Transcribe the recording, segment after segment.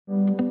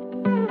Welcome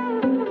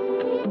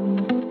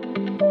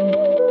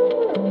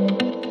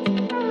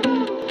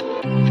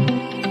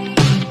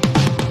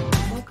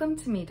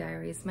to Me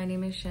Diaries. My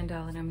name is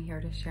Chandel and I'm here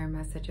to share a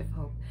message of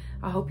hope.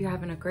 I hope you're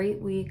having a great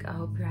week. I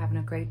hope you're having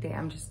a great day.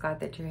 I'm just glad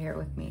that you're here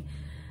with me.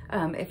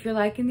 If you're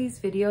liking these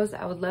videos,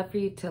 I would love for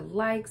you to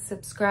like,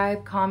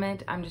 subscribe,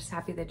 comment. I'm just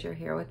happy that you're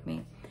here with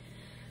me.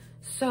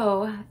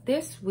 So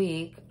this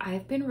week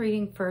I've been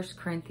reading 1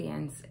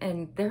 Corinthians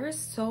and there is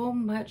so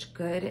much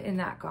good in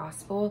that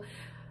gospel.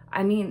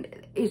 I mean,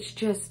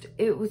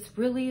 it was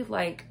really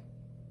like,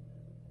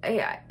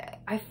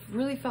 I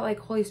really felt like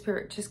Holy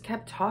Spirit just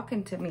kept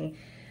talking to me.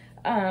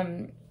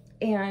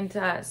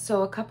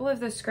 So a couple of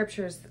the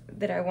scriptures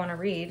that I want to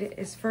read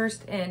is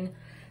first in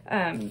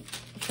 1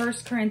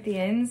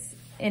 Corinthians,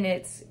 and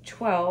it's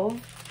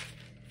 12,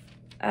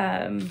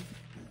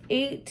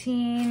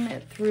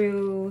 18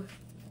 through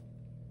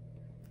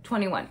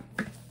 21.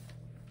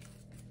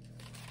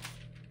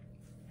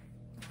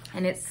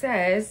 And it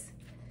says,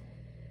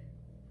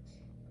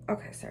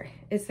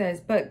 it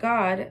says, but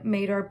God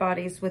made our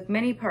bodies with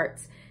many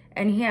parts,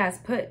 and he has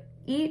put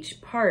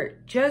each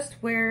part just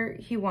where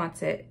he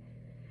wants it.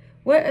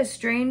 What a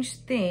strange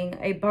thing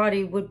a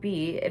body would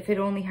be if it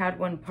only had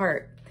one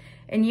part.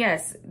 And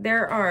yes,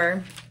 there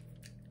are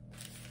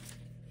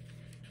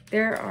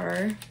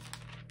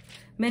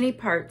many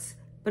parts,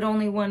 but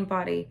only one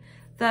body.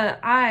 The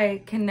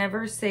eye can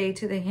never say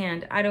to the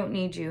hand, I don't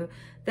need you.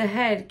 The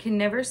head can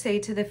never say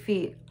to the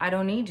feet, I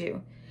don't need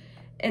you.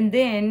 And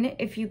then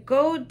if you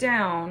go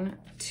down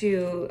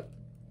to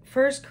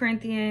 1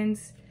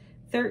 Corinthians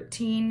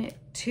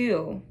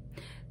 13:2,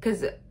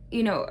 because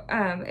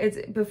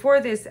it's before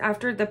this,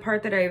 after the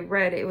part that I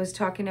read, it was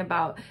talking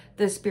about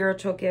the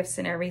spiritual gifts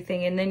and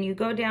everything. And then you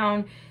go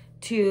down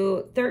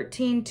to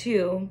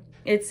 13:2,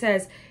 it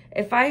says,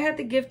 if I had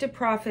the gift of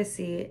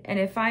prophecy, and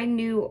if I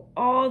knew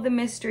all the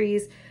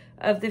mysteries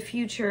of the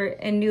future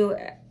and knew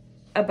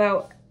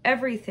about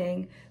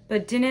everything,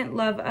 but didn't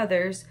love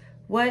others,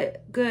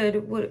 what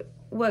good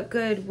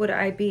would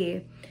I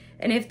be?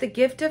 And if the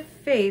gift of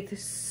faith,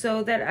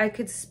 so that I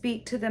could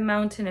speak to the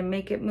mountain and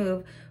make it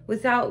move,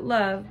 without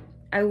love,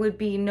 I would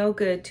be no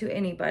good to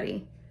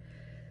anybody.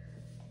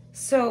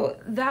 So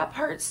that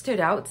part stood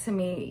out to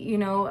me,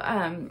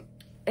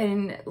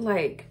 and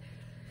like,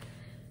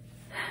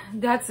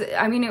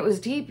 it was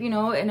deep,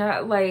 and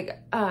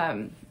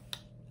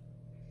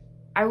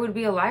I would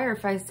be a liar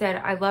if I said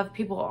I love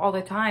people all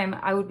the time.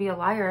 I would be a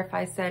liar if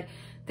I said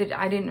that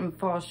I didn't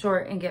fall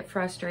short and get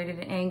frustrated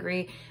and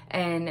angry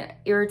and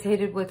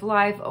irritated with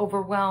life,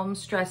 overwhelmed,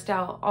 stressed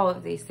out, all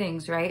of these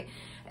things, right?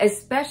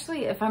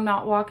 Especially if I'm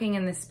not walking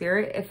in the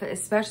Spirit,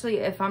 especially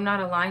if I'm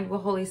not aligned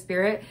with Holy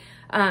Spirit,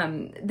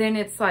 then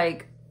it's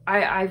like,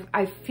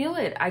 I feel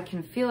it. I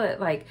can feel it.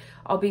 Like,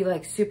 I'll be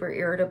like super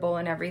irritable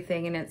and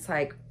everything. And it's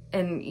like,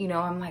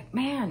 I'm like,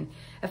 man,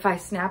 if I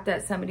snapped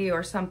at somebody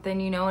or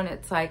something, and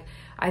it's like,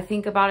 I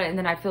think about it and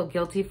then I feel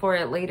guilty for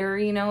it later,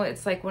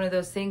 it's like one of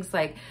those things.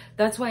 Like,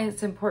 that's why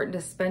it's important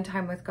to spend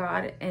time with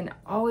God and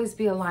always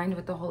be aligned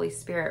with the Holy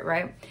Spirit,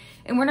 right?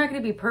 And we're not going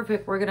to be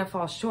perfect. We're going to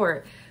fall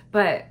short,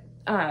 but,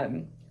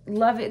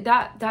 love it.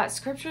 That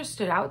scripture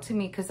stood out to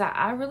me because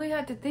I really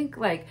had to think,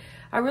 like,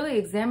 I really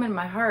examined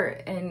my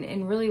heart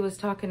and really was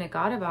talking to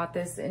God about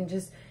this and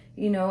just,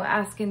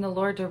 asking the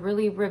Lord to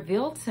really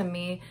reveal to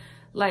me,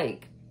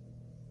 like,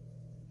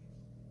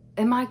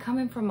 am I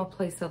coming from a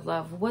place of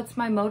love? What's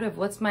my motive?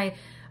 What's my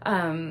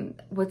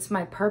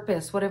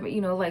purpose? Whatever,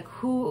 like,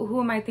 who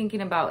am I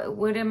thinking about?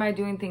 What am I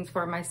doing things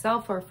for,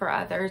 myself or for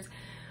others?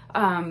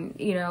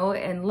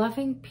 And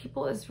loving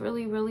people is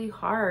really, really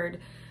hard.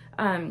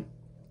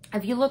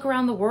 If you look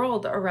around the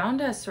world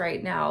around us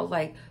right now,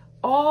 like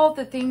all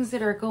the things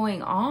that are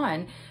going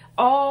on,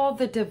 all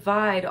the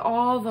divide,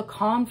 all the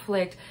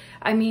conflict,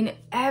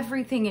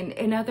 everything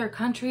in other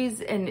countries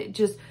and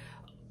just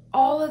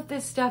all of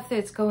this stuff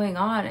that's going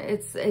on,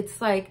 it's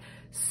like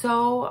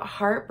so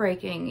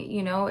heartbreaking,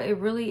 it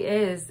really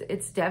is.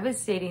 It's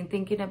devastating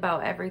thinking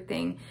about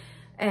everything.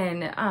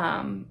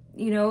 And,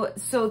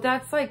 so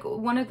that's like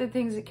one of the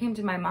things that came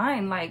to my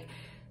mind. Like,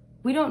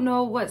 we don't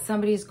know what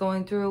somebody's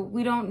going through.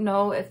 We don't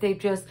know if they've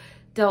just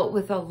dealt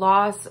with a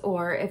loss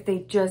or if they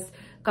just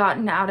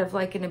gotten out of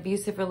like an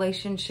abusive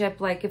relationship,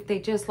 like if they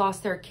just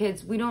lost their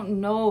kids. We don't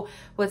know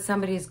what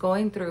somebody's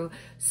going through.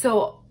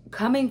 So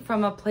coming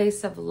from a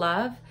place of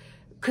love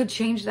could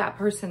change that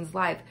person's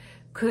life,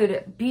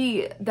 could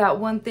be that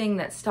one thing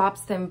that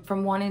stops them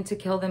from wanting to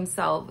kill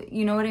themselves.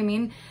 You know what I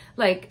mean?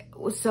 Like,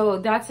 so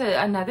that's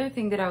another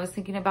thing that I was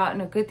thinking about,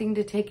 and a good thing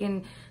to take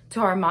into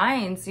our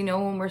minds,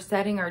 when we're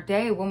setting our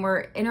day, when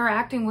we're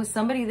interacting with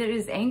somebody that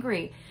is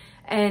angry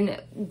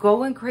and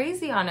going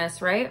crazy on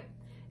us, right?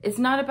 It's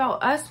not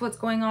about us, what's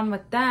going on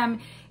with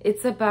them.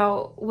 It's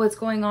about what's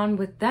going on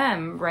with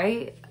them,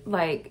 right?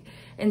 Like,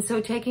 and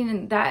so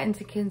taking that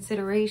into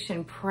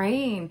consideration,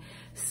 praying,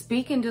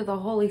 speaking to the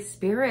Holy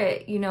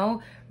Spirit,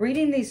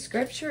 reading these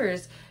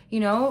scriptures,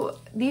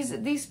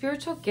 these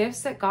spiritual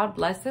gifts that God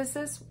blesses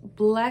us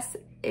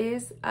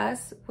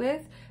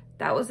with.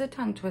 That was a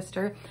tongue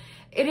twister.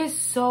 It is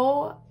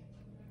so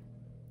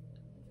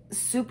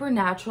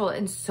supernatural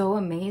and so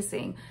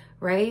amazing,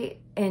 right?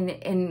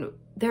 And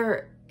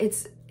there,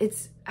 it's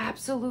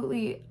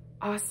absolutely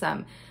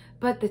awesome.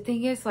 But the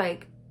thing is,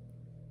 like,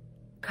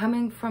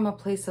 coming from a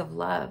place of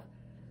love,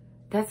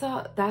 that's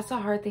a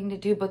hard thing to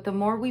do. But the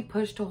more we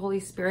push to Holy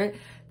Spirit,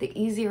 the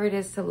easier it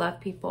is to love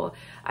people.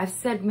 I've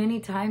said many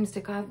times to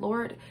God,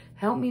 Lord,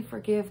 help me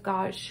forgive.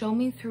 God, show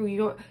me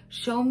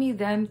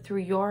them through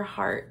your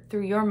heart,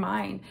 through your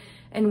mind.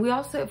 And we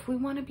also, if we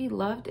want to be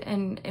loved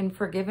and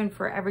forgiven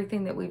for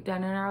everything that we've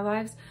done in our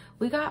lives,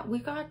 we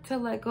got to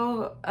let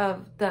go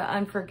of the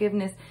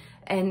unforgiveness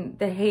and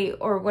the hate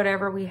or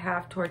whatever we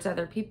have towards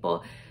other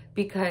people.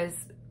 Because,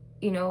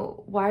 you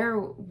know,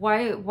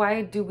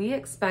 why do we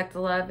expect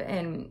love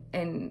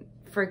and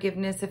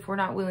forgiveness if we're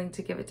not willing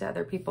to give it to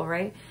other people,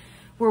 right?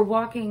 We're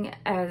walking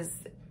in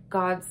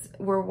God's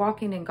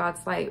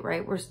light,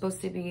 right? We're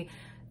supposed to be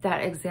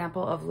that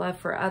example of love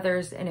for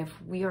others. And if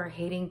we are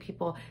hating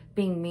people,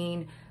 being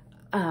mean,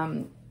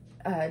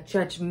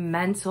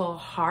 judgmental,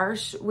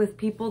 harsh with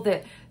people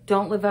that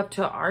don't live up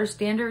to our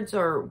standards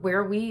or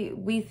where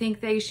we think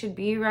they should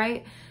be,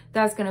 right?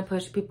 That's going to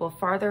push people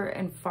farther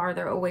and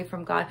farther away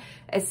from God,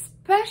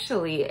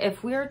 especially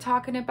if we are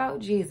talking about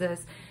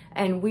Jesus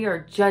and we are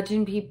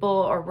judging people,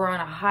 or we're on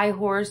a high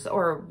horse,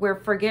 or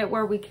forget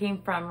where we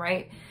came from,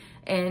 right?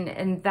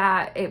 And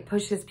that it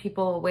pushes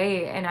people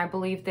away. And I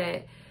believe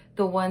that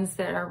the ones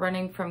that are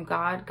running from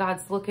God,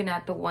 God's looking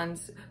at the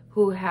ones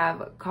who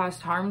have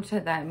caused harm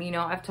to them. You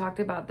know, I've talked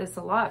about this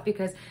a lot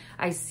because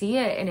I see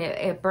it and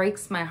it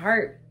breaks my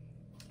heart.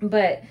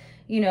 But,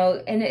 you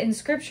know, and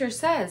scripture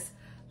says,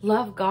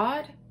 love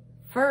God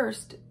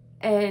first,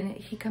 and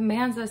he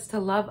commands us to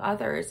love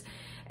others.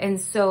 And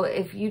so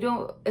if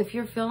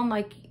you're feeling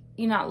like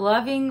you're not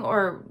loving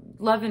or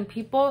loving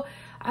people,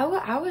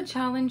 I would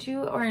challenge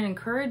you or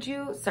encourage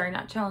you,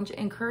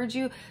 encourage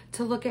you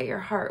to look at your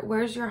heart.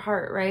 Where's your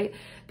heart, right?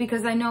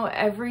 Because I know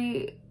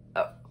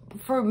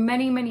for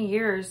many, many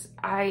years,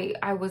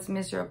 I was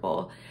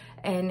miserable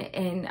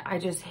and I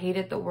just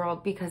hated the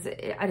world because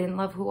I didn't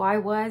love who I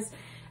was.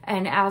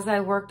 And as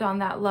I worked on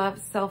that love,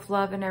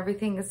 self-love and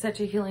everything, it's such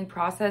a healing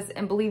process.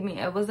 And believe me,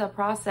 it was a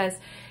process.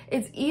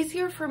 It's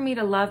easier for me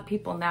to love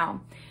people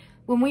now.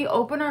 When we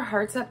open our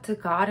hearts up to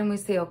God and we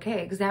say,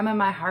 okay, examine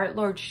my heart,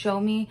 Lord,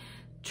 show me,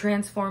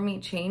 transform me,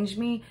 change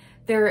me.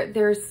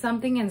 There's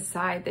something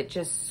inside that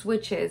just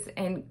switches,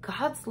 and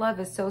God's love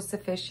is so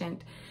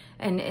sufficient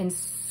and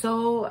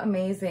so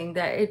amazing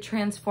that it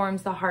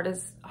transforms the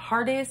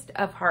hardest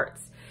of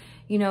hearts,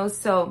 you know.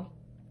 So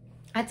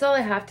that's all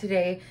I have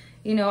today.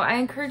 You know, I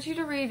encourage you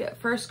to read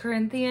 1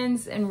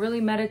 Corinthians and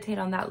really meditate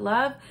on that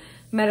love,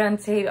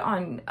 meditate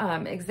on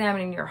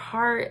examining your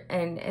heart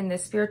and the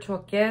spiritual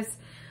gifts.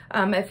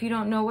 If you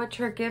don't know what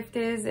your gift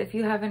is, if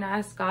you haven't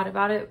asked God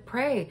about it,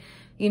 pray.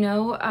 You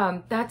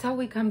know, that's how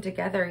we come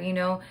together, you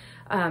know.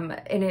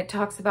 And it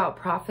talks about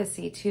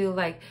prophecy too.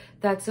 Like,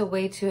 that's a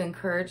way to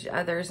encourage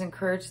others,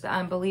 encourage the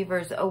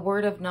unbelievers, a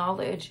word of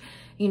knowledge,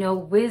 you know,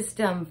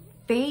 wisdom,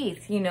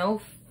 faith, you know,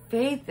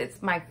 faith.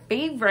 It's my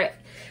favorite.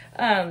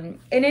 And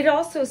it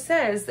also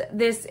says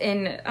this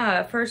in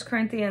 1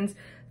 Corinthians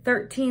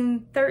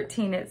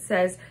 13:13. It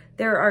says,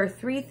 there are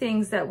 3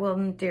 things that will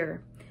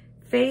endure: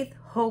 faith,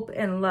 hope,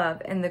 and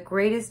love. And the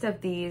greatest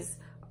of these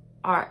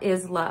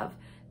is love.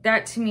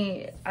 That, to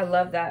me, I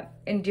love that.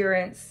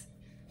 Endurance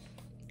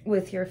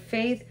with your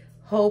faith,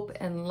 hope,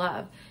 and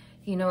love.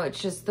 You know,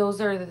 it's just,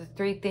 those are the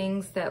 3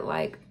 things that,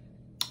 like,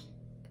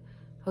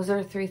 those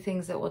are 3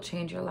 things that will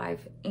change your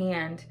life.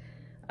 And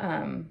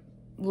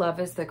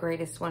love is the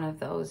greatest one of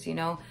those, you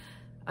know.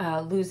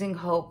 Losing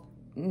hope,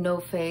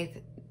 no faith,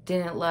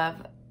 didn't love,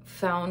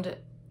 found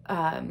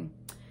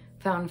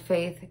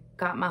faith,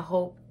 got my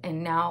hope,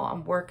 and now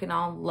I'm working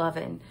on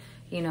loving,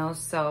 you know.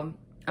 So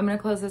I'm going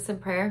to close this in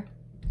prayer.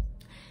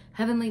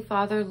 Heavenly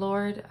Father,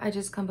 Lord, I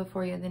just come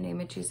before you in the name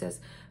of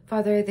Jesus.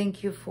 Father, I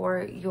thank you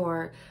for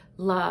your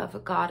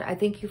love, God. I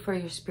thank you for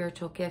your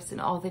spiritual gifts and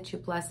all that you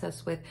bless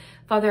us with.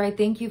 Father, I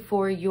thank you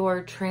for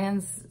your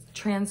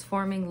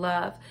transforming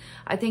love.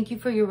 I thank you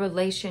for your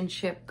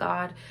relationship,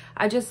 God.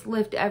 I just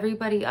lift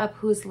everybody up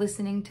who's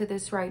listening to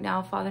this right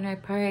now, Father, and I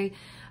pray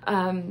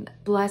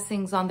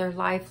blessings on their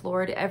life,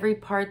 Lord. Every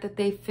part that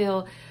they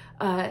feel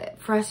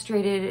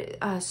frustrated,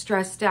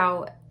 stressed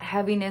out,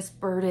 heaviness,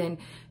 burden,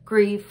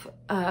 grief,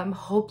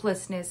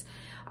 hopelessness,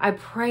 I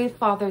pray,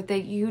 Father,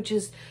 that you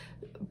just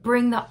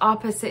bring the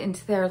opposite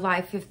into their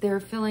life. If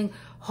they're feeling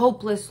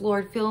hopeless,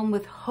 Lord, fill them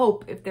with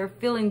hope. If they're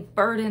feeling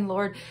burdened,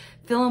 Lord,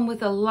 fill them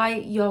with a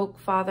light yoke,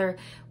 Father.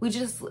 We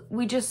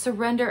just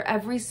surrender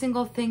every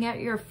single thing at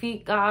your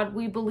feet, God.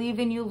 We believe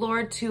in you,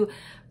 Lord, to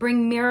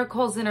bring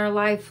miracles in our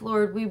life,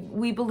 Lord.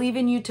 We believe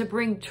in you to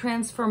bring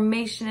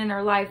transformation in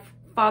our life,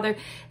 Father.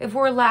 If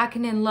we're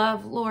lacking in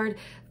love, Lord,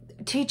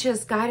 teach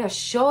us, guide us,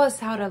 show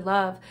us how to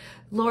love.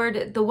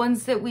 Lord, the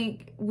ones that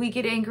we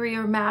get angry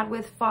or mad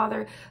with,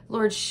 Father,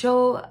 Lord,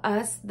 show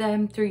us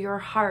them through your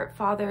heart,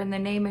 Father, in the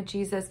name of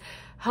Jesus.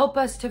 Help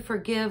us to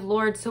forgive,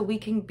 Lord, so we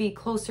can be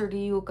closer to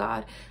you,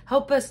 God.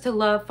 Help us to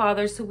love,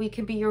 Father, so we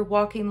can be your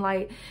walking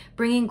light,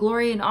 bringing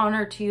glory and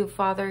honor to you,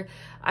 Father.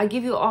 I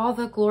give you all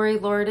the glory,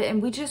 Lord,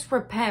 and we just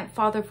repent,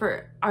 Father,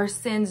 for our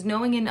sins,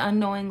 knowing and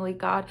unknowingly,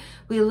 God.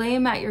 We lay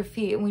them at your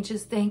feet, and we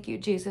just thank you,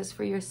 Jesus,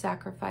 for your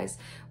sacrifice.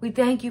 We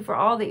thank you for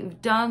all that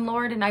you've done,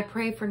 Lord, and I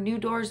pray for new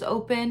doors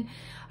open.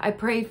 I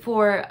pray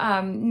for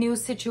new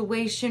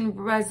situation,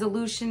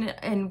 resolution,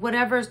 and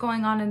whatever is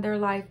going on in their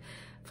life,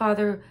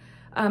 Father.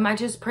 I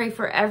just pray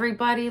for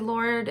everybody,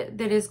 Lord,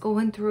 that is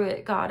going through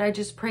it, God. I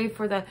just pray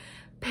for the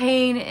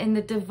pain and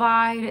the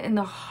divide and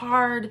the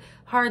hard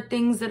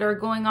things that are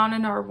going on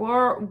in our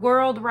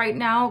world right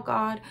now,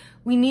 God.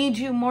 We need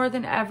you more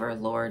than ever,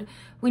 Lord.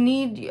 We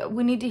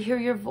need to hear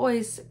your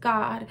voice,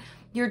 God,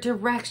 your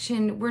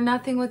direction. We're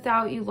nothing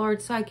without you, Lord.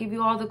 So I give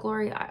you all the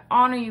glory. I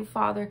honor you,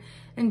 Father.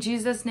 In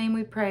Jesus' name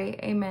we pray.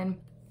 Amen.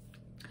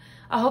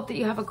 I hope that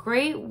you have a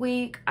great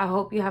week. I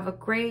hope you have a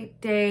great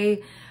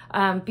day.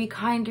 Be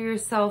kind to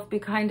yourself. Be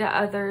kind to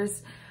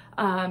others.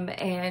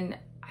 And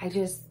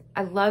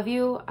I love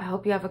you. I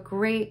hope you have a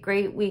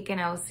great week, and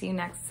I will see you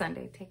next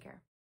Sunday. Take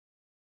care.